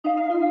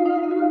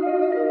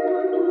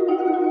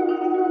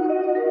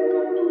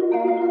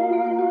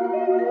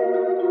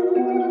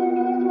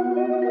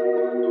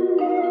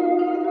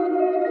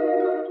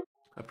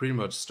pretty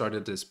much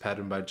started this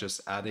pattern by just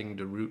adding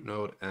the root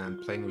note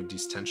and playing with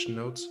these tension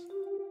notes.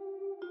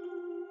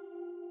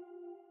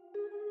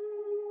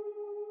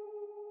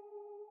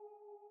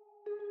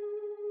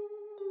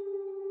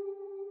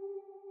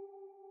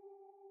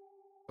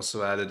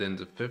 Also added in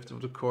the fifth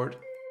of the chord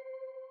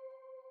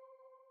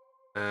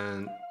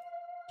and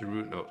the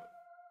root note,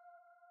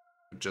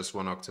 just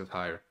one octave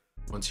higher.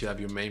 Once you have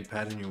your main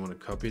pattern, you want to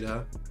copy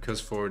that,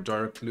 because for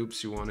dark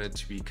loops you want it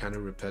to be kind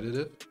of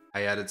repetitive.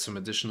 I added some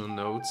additional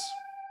notes.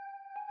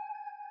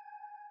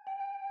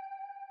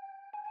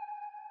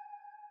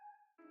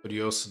 But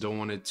you also don't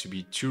want it to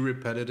be too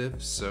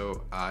repetitive,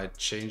 so I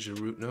changed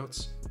the root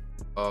notes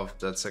of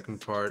that second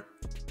part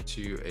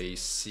to a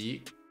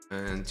C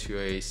and to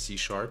a C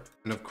sharp.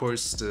 And of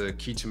course, the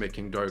key to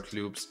making dark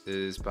loops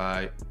is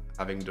by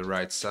having the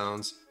right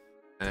sounds.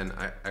 And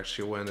I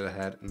actually went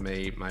ahead and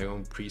made my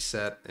own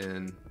preset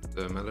in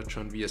the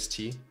Mellotron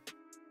VST.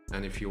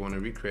 And if you want to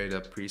recreate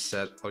that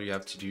preset, all you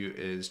have to do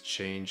is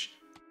change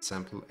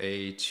sample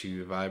A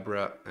to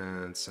Vibra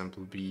and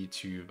sample B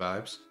to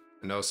Vibes,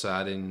 and also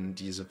add in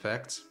these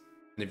effects.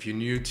 And if you're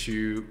new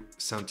to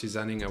sound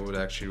designing, I would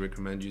actually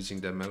recommend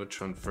using the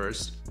Mellotron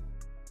first,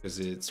 because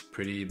it's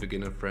pretty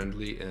beginner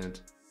friendly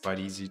and quite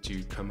easy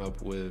to come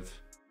up with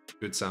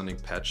good sounding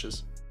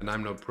patches. And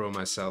I'm no pro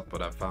myself,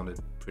 but I found it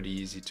pretty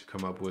easy to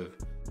come up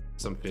with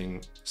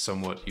something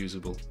somewhat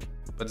usable.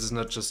 But it's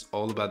not just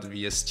all about the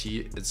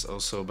VST, it's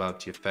also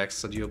about the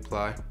effects that you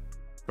apply.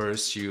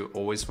 First, you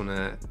always want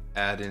to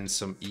add in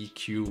some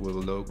EQ with a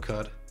low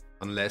cut,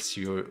 unless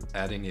you're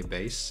adding a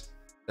bass.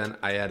 Then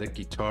I add a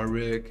guitar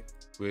rig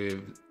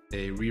with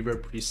a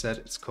reverb preset,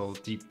 it's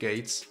called Deep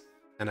Gates,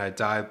 and I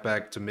dialed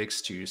back the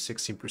mix to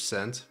 16%.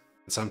 And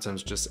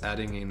sometimes just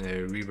adding in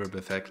a reverb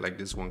effect like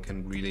this one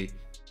can really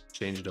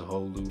change the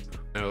whole loop.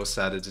 I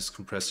also added this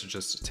compressor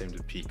just to tame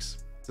the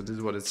peaks. So this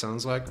is what it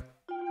sounds like.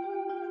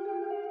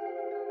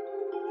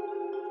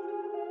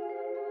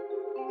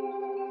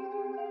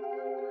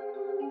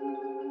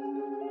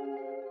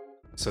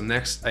 So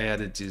next I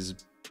added this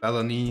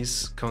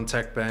Balinese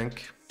contact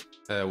bank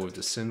with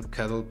the synth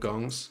kettle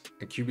gongs.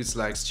 And CUBEATZ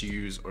likes to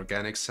use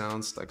organic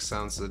sounds, like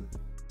sounds that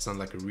sound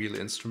like a real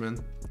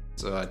instrument.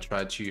 So I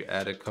tried to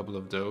add a couple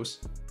of those.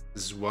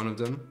 This is one of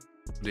them.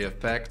 For the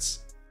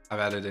effects, I've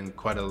added in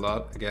quite a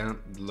lot. Again,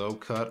 the low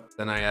cut.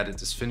 Then I added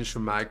this finisher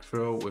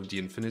micro with the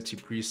infinity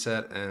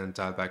preset and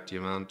dialed back the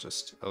amount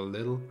just a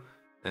little.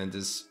 And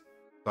this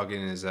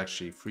plugin is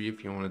actually free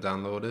if you want to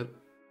download it.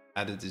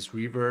 Added this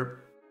reverb.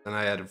 Then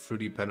I added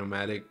Fruity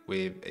Panomatic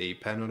with a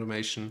pan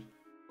automation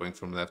going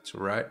from left to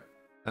right.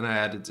 Then I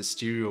added the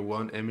Stereo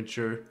 1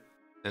 imager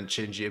and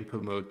changed the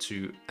input mode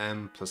to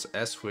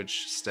M+S,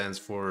 which stands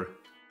for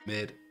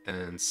mid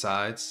and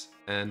sides,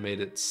 and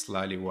made it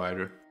slightly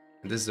wider.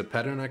 And this is the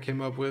pattern I came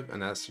up with,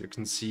 and as you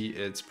can see,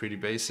 it's pretty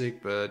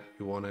basic, but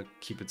you want to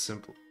keep it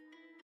simple.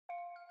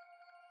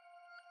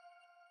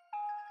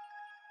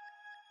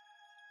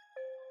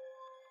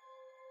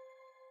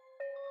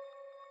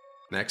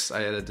 Next,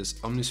 I added this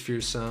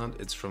Omnisphere sound.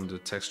 It's from the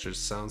Textured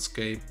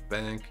Soundscape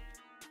bank,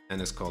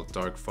 and it's called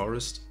Dark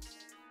Forest.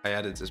 I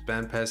added this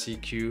bandpass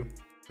EQ,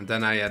 and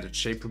then I added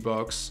Shaper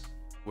Box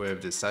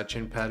with the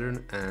sidechain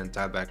pattern and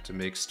dialed back the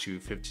mix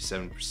to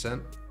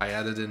 57%. I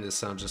added in this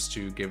sound just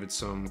to give it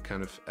some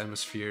kind of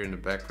atmosphere in the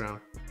background.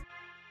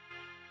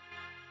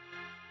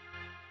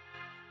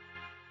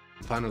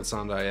 The final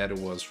sound I added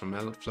was from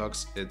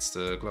Mellotron. It's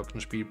the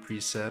Glockenspiel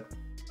preset.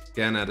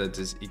 Again, I added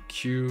this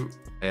EQ.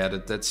 I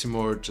added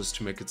Decimor just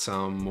to make it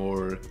sound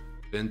more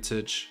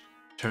vintage.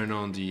 Turn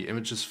on the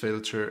images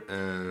filter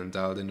and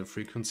dialed in the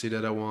frequency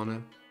that I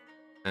wanted.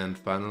 And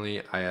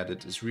finally, I added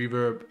this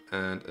reverb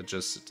and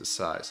adjusted the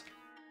size.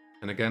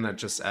 And again, I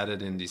just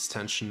added in these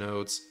tension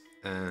notes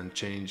and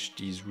changed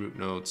these root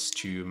notes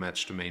to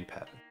match the main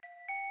pattern.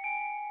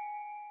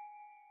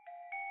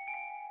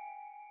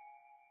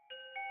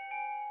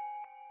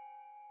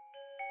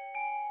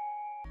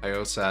 I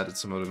also added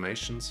some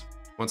automations.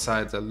 Once I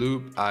had the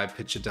loop, I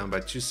pitched it down by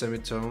 2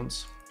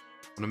 semitones.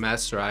 On the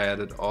master, I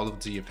added all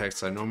of the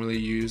effects I normally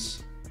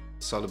use: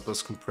 solid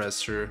bus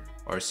compressor,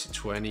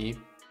 RC20,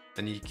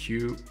 an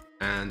EQ,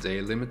 and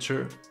a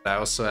limiter. I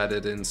also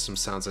added in some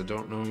sounds I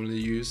don't normally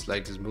use,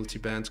 like this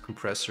multiband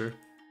compressor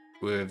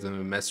with the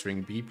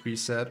mastering B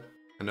preset.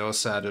 And I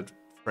also added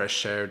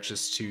fresh air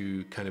just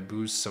to kind of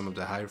boost some of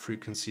the higher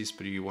frequencies,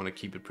 but you want to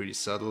keep it pretty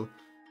subtle.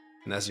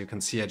 And as you can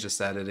see, I just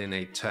added in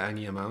a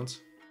tiny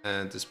amount,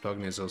 and this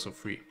plugin is also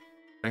free.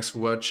 Thanks for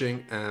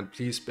watching, and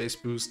please space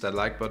boost that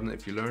like button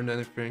if you learned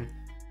anything,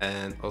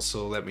 and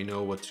also let me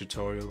know what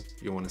tutorial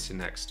you want to see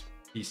next.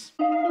 Peace.